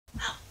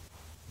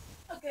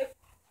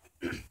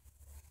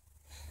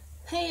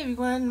Hey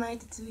everyone, my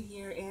Tattoo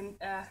here, and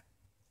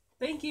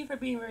thank you for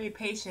being very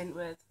patient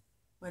with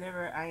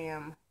whatever I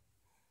am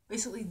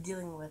basically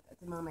dealing with at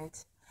the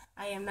moment.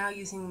 I am now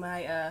using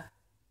my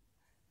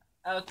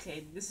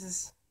okay,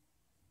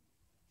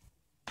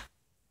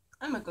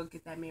 I'm gonna go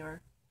get that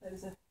mirror.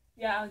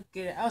 Yeah, I'll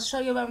get it. I'll show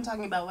you what I'm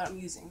talking about, what I'm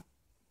using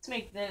to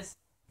make this.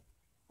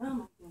 Oh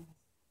my goodness.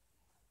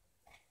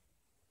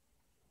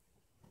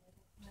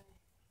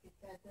 Get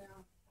that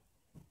down.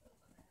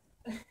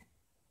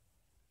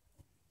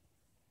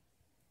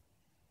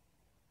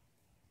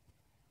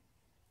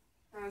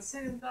 On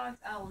second thoughts,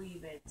 I'll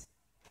leave it.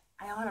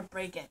 I don't want to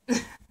break it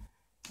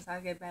because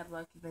I'll get bad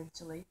luck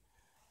eventually.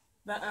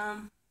 But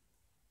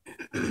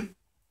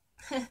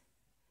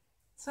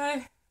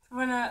sorry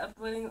for not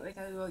uploading like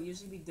I will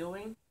usually be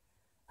doing.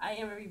 I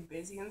am very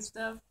busy and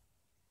stuff.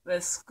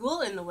 But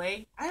school in the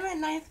way, I'm in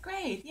ninth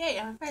grade. Yay,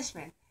 I'm a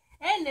freshman.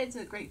 And it's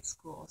a great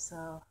school,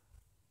 so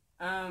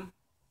um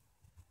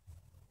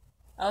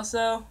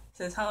also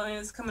since Halloween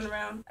is coming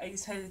around, I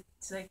decided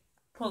to like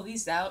pull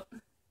these out.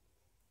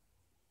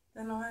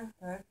 Don't know why,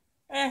 but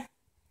there's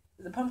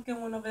a pumpkin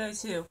one over there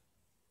too.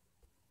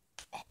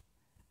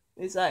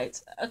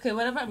 Besides, okay,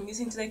 whatever I'm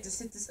using today to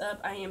set this up,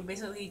 I am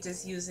basically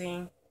just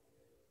using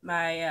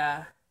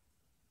my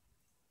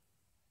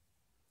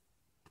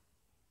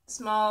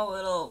small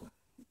little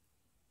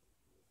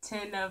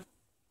tin of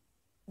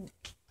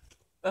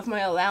my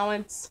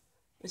allowance,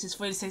 which is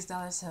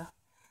 $46. So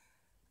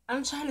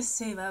I'm trying to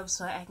save up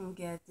so I can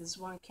get this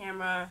one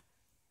camera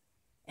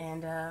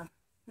and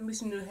maybe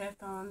some new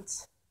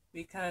headphones,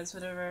 because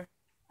whatever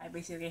I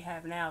basically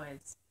have now it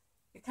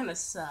kind of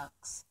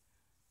sucks.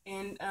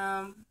 And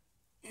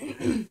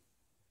I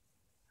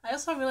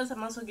also realized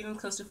I'm also getting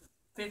close to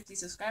 50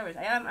 subscribers.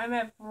 I'm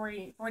at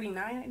 49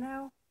 right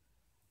now.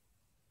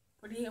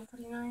 48 or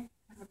 49?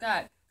 I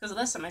forgot. Because the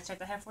last time I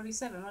checked, I had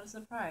 47. What a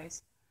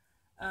surprise.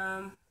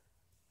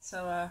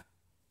 So,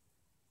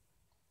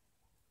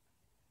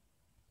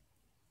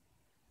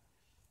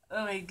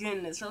 oh my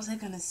goodness, what was I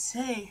gonna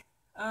say?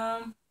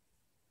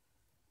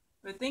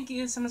 But thank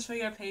you so much for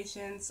your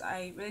patience.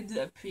 I really do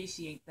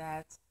appreciate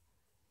that.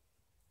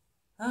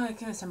 Oh my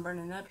goodness, I'm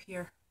burning up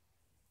here.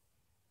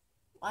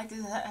 Why does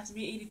it have to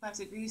be 85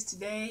 degrees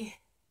today?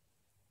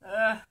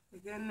 My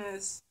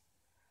goodness.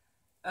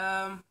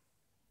 Um,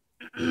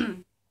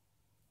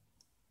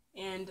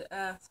 and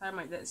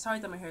sorry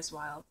that my hair is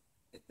wild.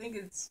 I think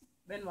it's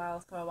been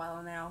wild for a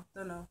while now.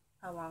 Don't know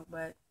how long,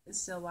 but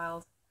it's still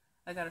wild.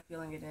 I got a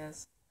feeling it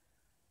is.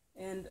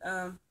 And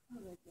oh my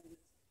goodness.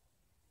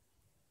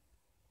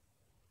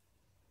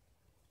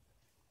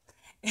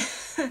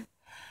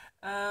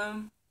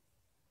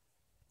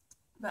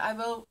 But I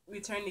will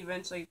return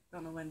eventually.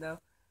 Don't know when though.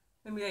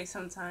 Maybe like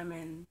sometime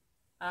in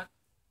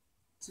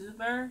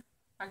October.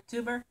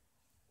 October.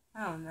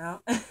 I don't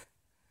know.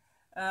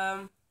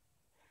 um,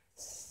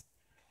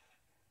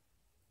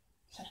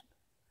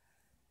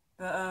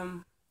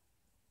 but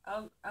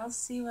I'll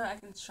see what I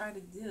can try to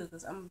do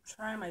because I'm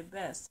trying my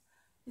best.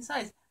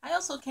 Besides, I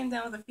also came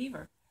down with a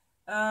fever.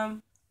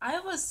 I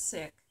was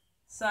sick,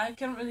 so I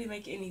couldn't really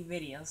make any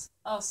videos.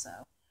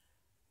 Also,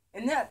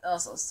 and that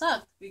also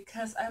sucked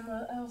because I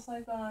was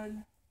like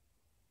on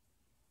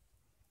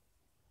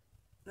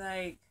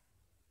like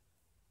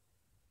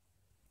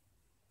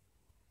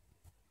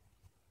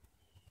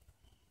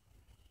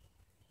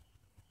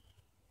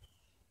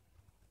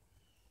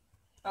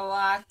a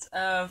lot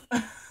of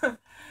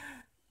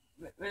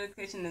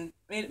medications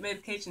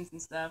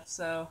and stuff,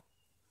 so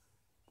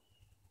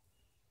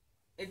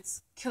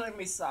it's killing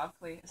me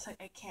softly. It's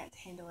like I can't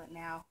handle it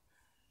now,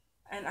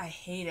 and I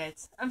hate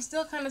it. I'm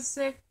still kind of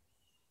sick,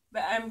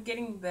 but I'm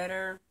getting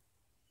better.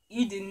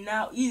 You did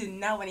not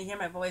want to hear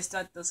my voice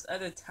like those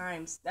other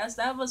times.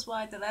 That was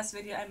why the last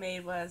video I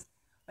made was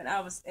when I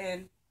was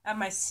in at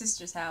my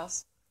sister's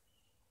house.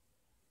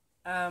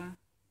 Um,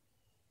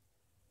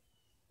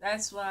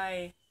 that's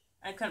why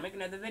I couldn't make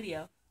another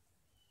video.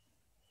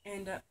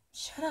 And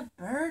shut up,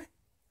 bird.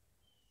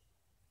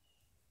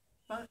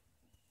 But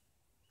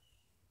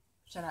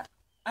shut up.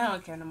 I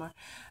don't care no more.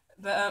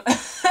 But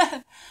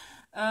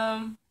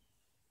um,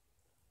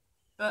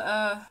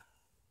 but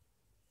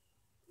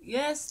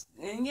yes,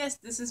 and yes,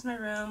 this is my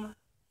room.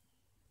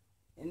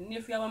 And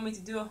if y'all want me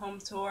to do a home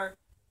tour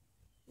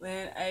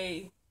when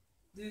I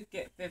do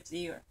get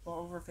 50 or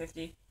over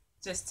 50,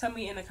 just tell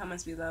me in the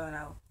comments below and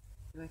I'll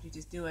let you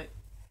just do it.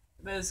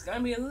 But it's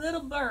gonna be a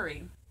little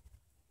blurry.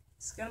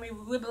 It's gonna be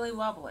wibbly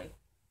wobbly.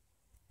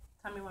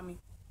 Tell me what me.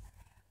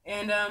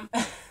 And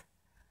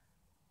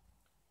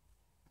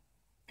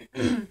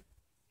and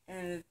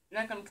it's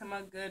not gonna come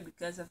out good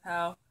because of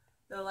how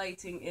the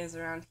lighting is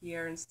around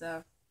here and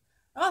stuff.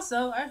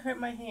 Also, I hurt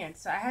my hand,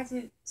 so I had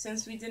to,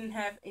 since we didn't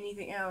have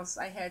anything else,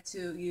 I had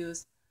to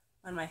use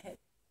one of my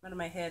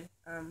headbands.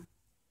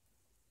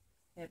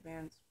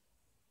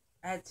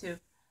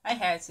 I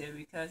had to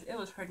because it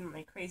was hurting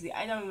me crazy.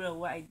 I don't know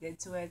what I did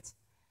to it,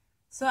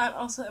 so I'm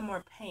also in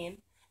more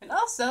pain. And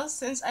also,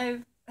 since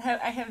I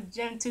have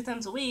gym 2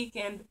 times a week,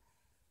 and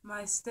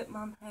my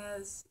stepmom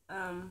has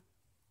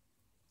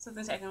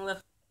sometimes I can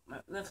lift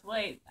lift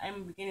weight,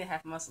 I'm beginning to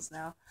have muscles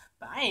now,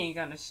 but I ain't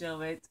gonna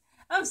show it.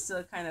 I'm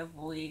still kind of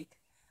weak.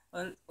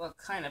 Well,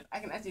 kind of. I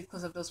can actually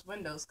close up those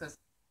windows because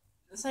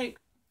it's like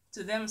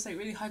to them it's like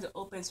really hard to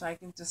open, so I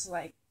can just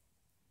like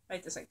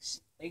just like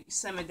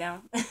slam it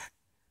down.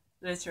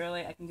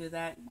 Literally, I can do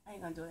that. I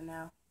ain't gonna do it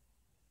now.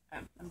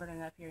 I'm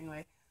burning up here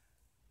anyway,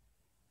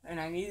 and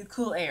I need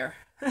cool air.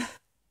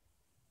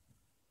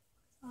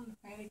 On the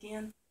fan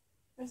again.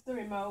 There's the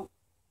remote.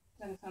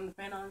 Turn the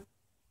fan on.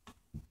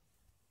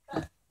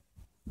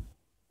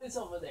 It's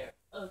over there.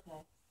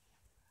 Okay.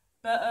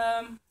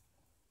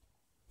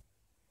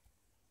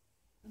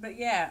 But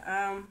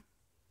yeah,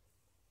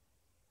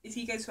 if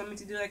you guys want me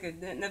to do like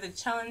another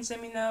challenge,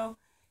 let me know.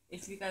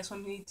 If you guys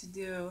want me to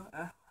do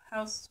a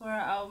house tour,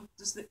 I'll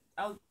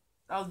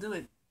do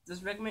it.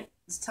 Just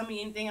tell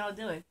me anything, I'll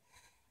do it.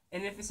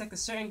 And if it's like a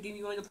certain game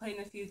you want to play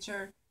in the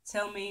future,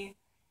 tell me.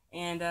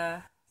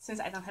 And since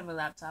I don't have a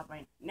laptop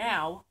right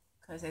now,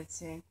 because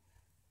it's in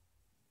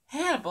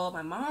Hannibal,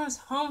 my mom's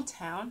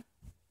hometown.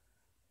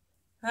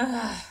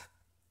 Oh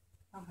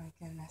my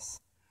goodness.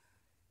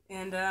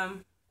 And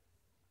I'll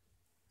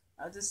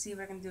just see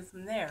what I can do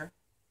from there.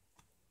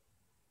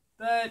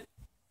 But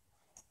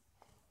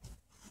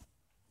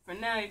for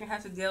now, you're gonna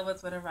have to deal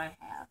with whatever I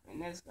have,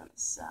 and it's gonna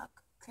suck.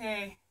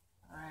 Okay?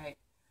 Alright.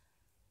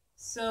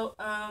 So,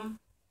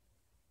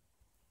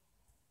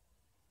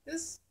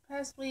 this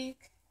past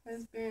week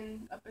has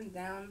been up and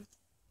down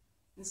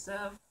and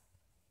stuff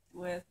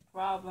with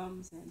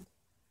problems and,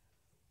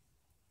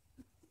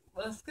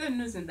 well, it's good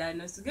news and bad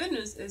news. The good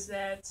news is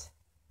that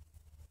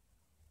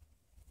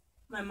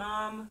my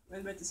mom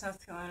went back to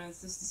South Carolina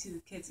just to see the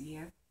kids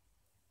again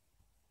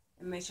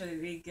and make sure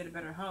that they get a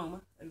better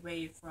home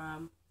away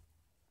from,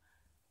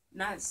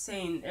 not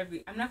saying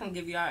I'm not going to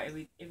give you out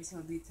every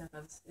single detail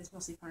because it's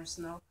mostly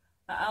personal,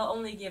 but I'll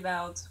only give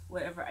out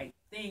whatever I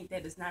think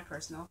that is not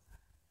personal.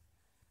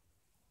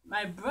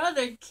 My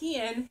brother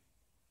Kian,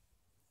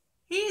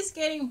 he's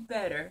getting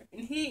better,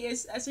 and he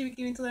is actually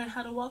beginning to learn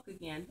how to walk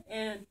again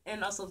and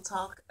also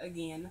talk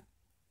again.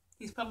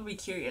 He's probably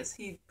curious.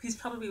 He's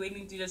probably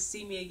waiting to just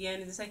see me again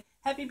and just say,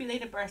 happy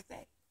belated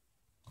birthday.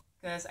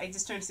 Because I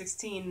just turned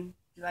 16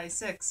 July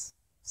 6th.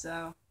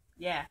 So,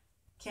 yeah.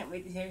 Can't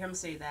wait to hear him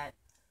say that.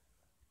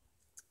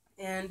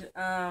 And,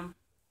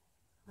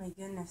 my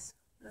goodness.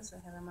 What else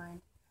I have in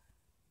mind?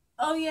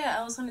 Oh, yeah.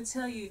 I was going to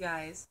tell you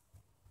guys.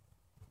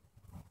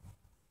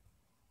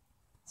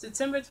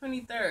 September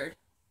 23rd.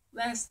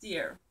 Last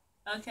year.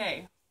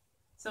 Okay.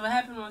 So what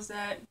happened was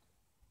that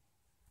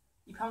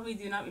you probably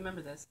do not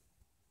remember this.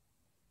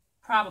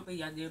 Probably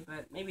y'all do,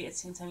 but maybe at the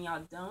same time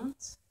y'all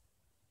don't.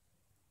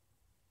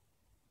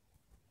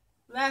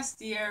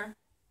 Last year,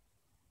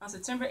 on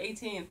September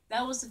 18th,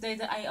 that was the day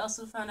that I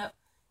also found out,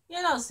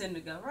 you know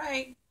Syndigo,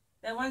 right?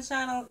 That one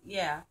channel?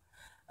 Yeah.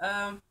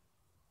 I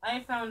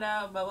found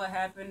out about what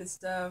happened and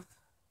stuff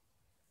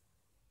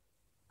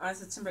on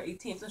September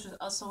 18th, which was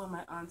also one of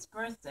my aunt's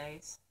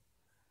birthdays.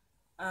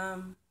 It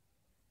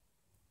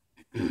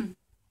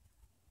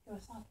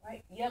was not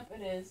right. Yep,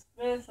 it is.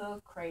 There's a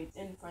little crate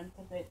in front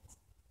of it.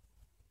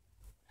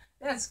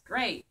 That's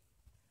great.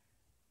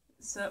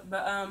 So,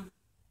 but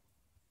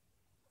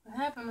what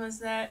happened was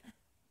that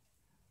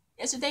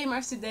yesterday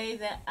marks the day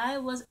that I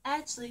was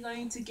actually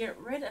going to get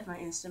rid of my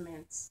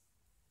instruments.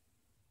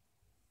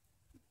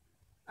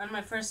 On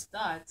my first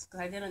thoughts, because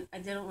I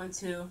didn't want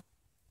to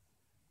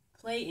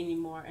play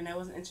anymore, and I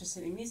wasn't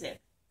interested in music.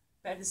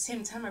 But at the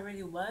same time, I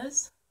really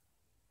was.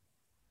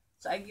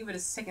 So I gave it a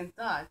second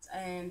thought,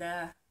 and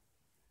I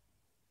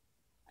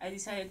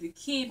decided to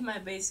keep my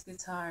bass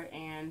guitar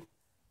and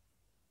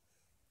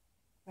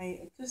my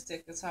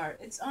acoustic guitar.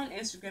 It's on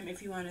Instagram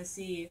if you want to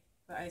see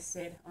what I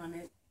said on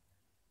it.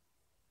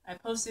 I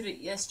posted it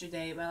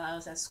yesterday while I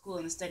was at school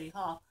in the study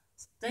hall.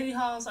 Study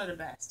halls are the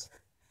best.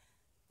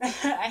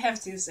 I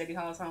have 2 study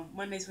halls on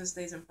Mondays,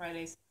 Wednesdays, and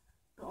Fridays,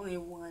 but only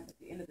one at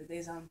the end of the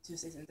days on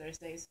Tuesdays and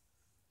Thursdays.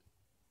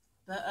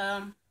 But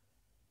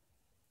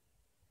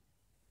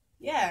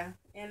yeah,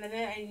 and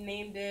then I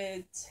named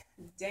it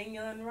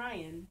Daniel and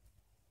Ryan.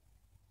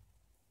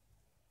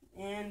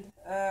 And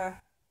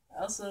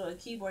also a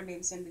keyboard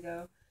named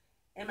Syndigo.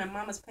 And my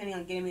mom was planning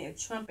on getting me a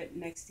trumpet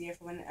next year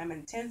for when I'm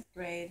in 10th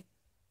grade,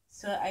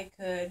 so I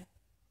could,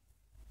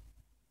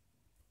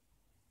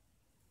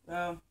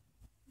 well,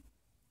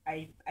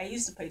 I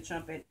used to play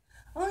trumpet,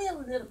 only a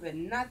little bit,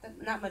 not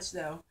much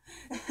though.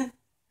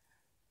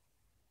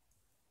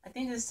 I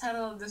think this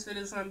title of this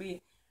video is gonna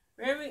be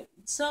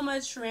so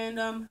much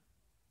random,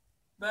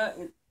 but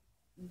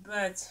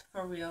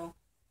for real,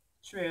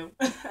 true.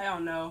 I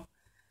don't know,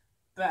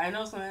 but I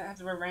know it's gonna have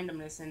the word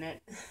randomness in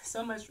it.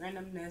 So much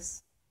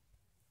randomness.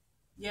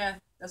 Yeah,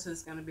 that's what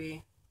it's gonna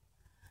be.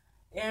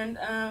 And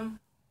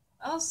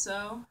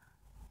also,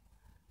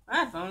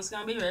 my phone's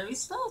gonna be very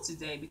slow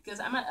today because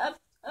I'm gonna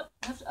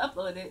have to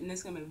upload it, and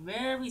it's gonna be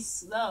very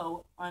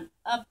slow on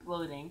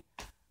uploading,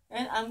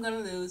 and I'm gonna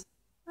lose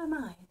my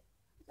mind.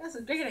 That's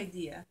a great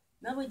idea.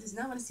 Nobody does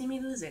not want to see me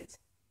lose it.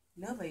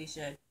 Nobody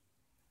should.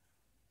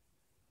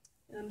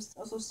 And I'm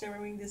also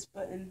stirring this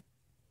button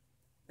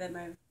that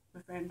my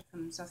my friend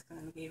from South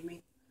Carolina gave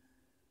me.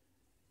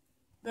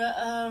 But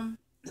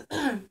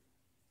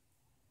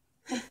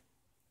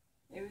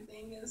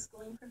everything is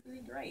going perfectly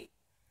great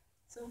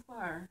so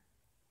far.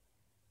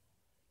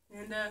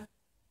 And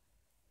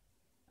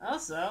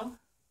also,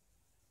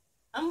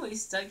 I'm going to be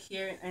stuck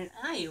here in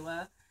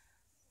Iowa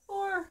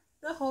for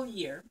the whole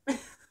year.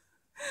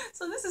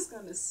 So this is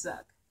going to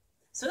suck.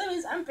 So that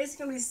means I'm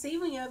basically going to be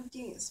saving up,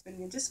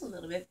 spending just a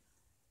little bit.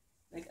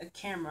 Like a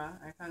camera,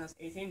 I found those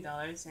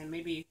 $18, and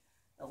maybe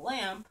a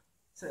lamp,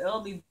 so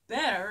it'll be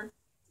better,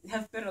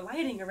 have better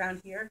lighting around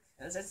here,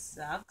 because it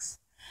sucks.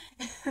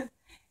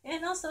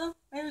 And also,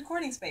 my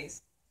recording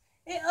space.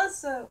 It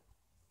also,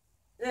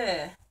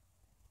 no,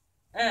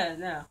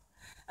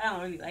 I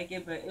don't really like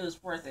it, but it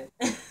was worth it.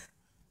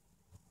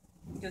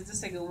 Because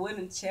just like a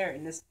wooden chair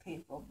and it's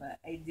painful, but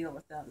I deal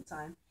with it all the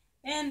time.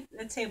 And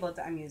the table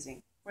that I'm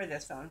using for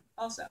this phone,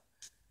 also.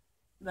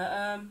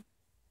 But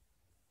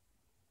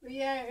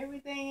yeah,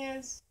 everything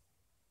is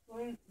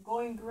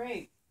going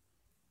great.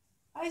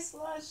 Hi,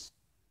 Slush.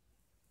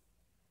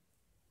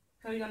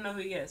 Because you don't know who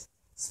he is.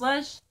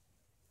 Slush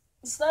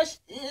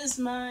is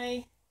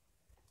my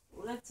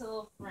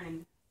little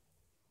friend.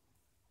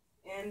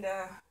 And,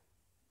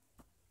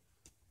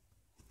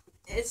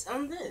 it's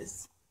on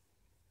this.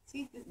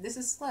 See, this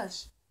is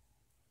Slush.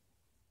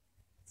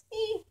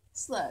 See?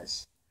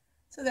 Slush.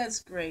 So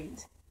that's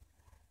great.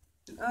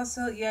 And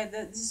also, yeah,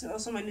 this is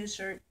also my new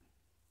shirt.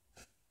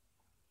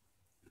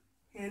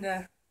 And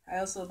I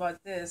also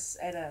bought this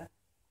at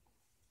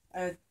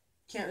I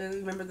can't really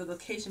remember the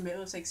location, but it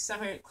was like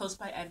somewhere close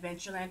by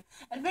Adventureland.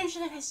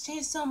 Adventureland has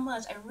changed so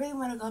much. I really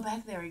want to go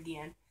back there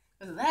again.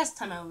 Because the last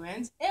time I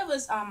went, it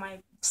was on my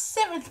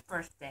 7th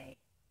birthday.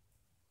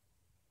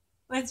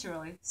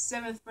 Literally,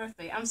 7th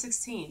birthday. I'm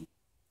 16.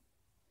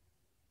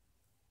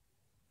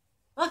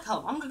 Look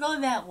how long ago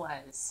that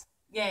was.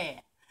 Yeah.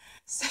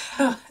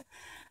 So,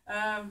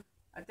 I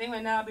think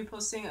right now I'll be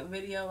posting a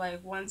video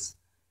like once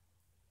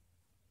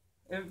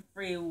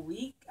every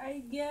week,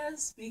 I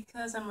guess,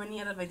 because I'm running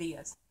out of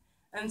ideas.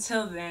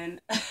 Until then,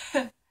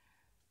 but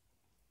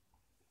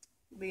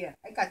yeah,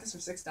 I got this for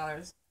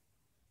 $6.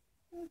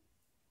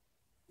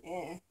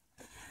 Yeah,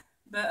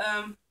 but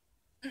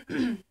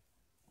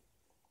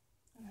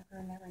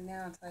never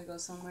now until I go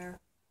somewhere.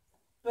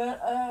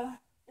 But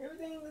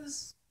everything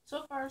was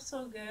so far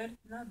so good,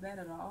 not bad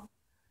at all.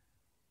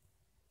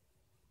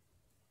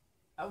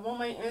 I want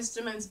my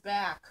instruments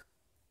back,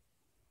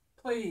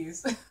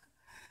 please.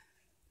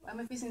 Why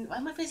am I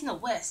facing the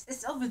west?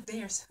 It's over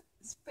there.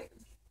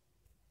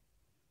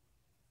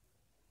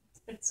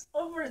 It's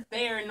over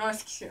there in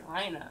North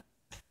Carolina.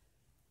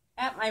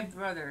 At my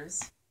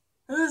brother's.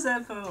 Who's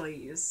that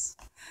police?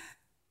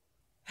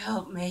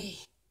 Help me.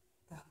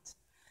 Don't.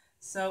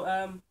 So,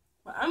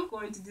 what I'm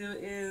going to do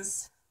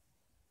is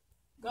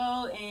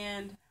go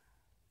and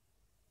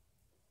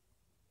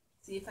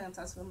see if I can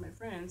talk to one of my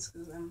friends,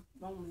 because I'm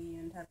lonely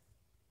and have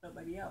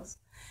nobody else.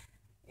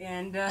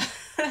 And,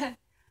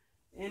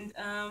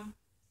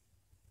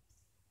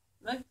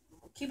 look,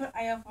 keep an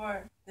eye out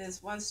for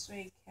this one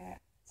stray cat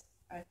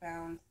I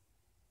found,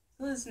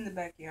 who lives in the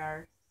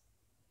backyard,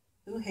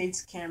 who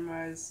hates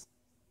cameras,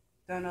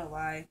 don't know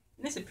why,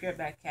 and it's a pure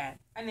bad cat.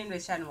 I named it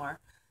Chat Noir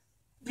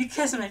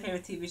because of my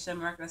favorite TV show,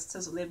 Marcus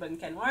Tills with Ladybug and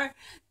Cat Noir.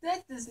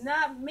 That does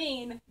not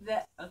mean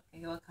that,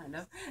 okay, well, kind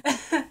of.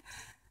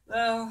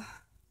 Well,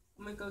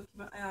 I'm gonna go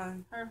keep an eye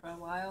on her for a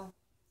while,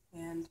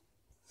 and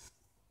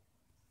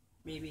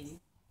maybe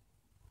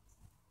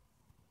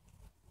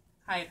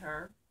hide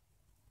her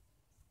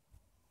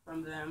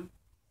from them,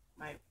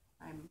 my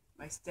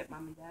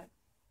stepmom and dad.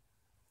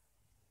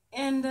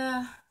 And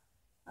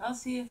I'll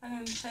see if I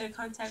can try to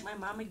contact my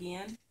mom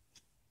again.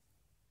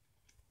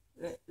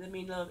 Let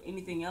me know if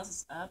anything else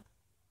is up.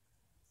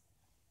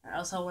 I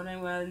also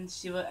wondering when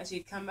she will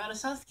actually come out of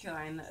South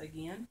Carolina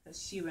again, because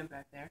she went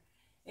back there.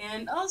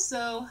 And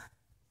also,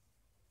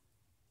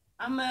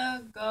 I'm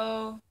gonna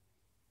go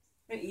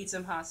and eat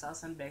some hot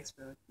sauce and baked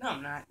food. No,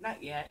 I'm not.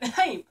 Not yet.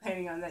 I ain't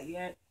planning on that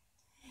yet.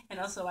 And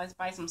also, I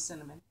buy some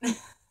cinnamon.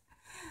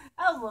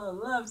 I would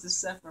love to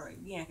suffer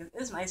again, because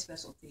it's my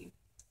specialty.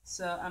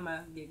 So, I'm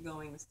gonna get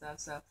going and stuff.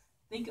 So,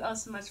 thank you all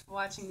so much for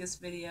watching this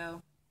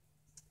video.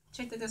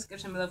 Check the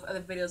description below for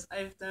other videos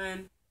I've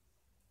done.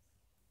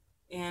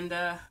 And,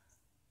 oh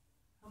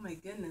my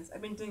goodness,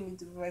 I've been doing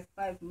YouTube for like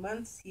 5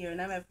 months here,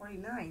 and I'm at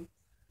 49.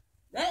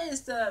 That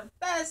is the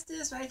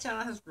fastest my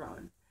channel has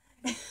grown.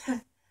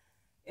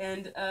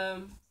 And,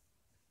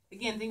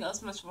 again, thank you all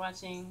so much for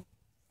watching.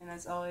 And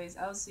as always,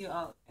 I'll see you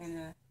all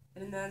in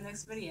the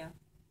next video.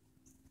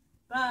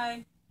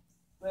 Bye.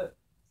 But,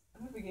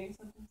 am I forgetting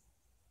something?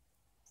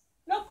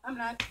 Nope, I'm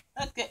not.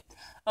 That's good.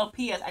 Oh,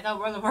 P.S. I got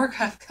World of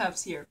Warcraft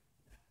cups here.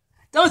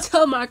 Don't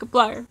tell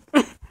Markiplier.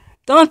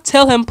 Don't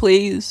tell him,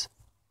 please.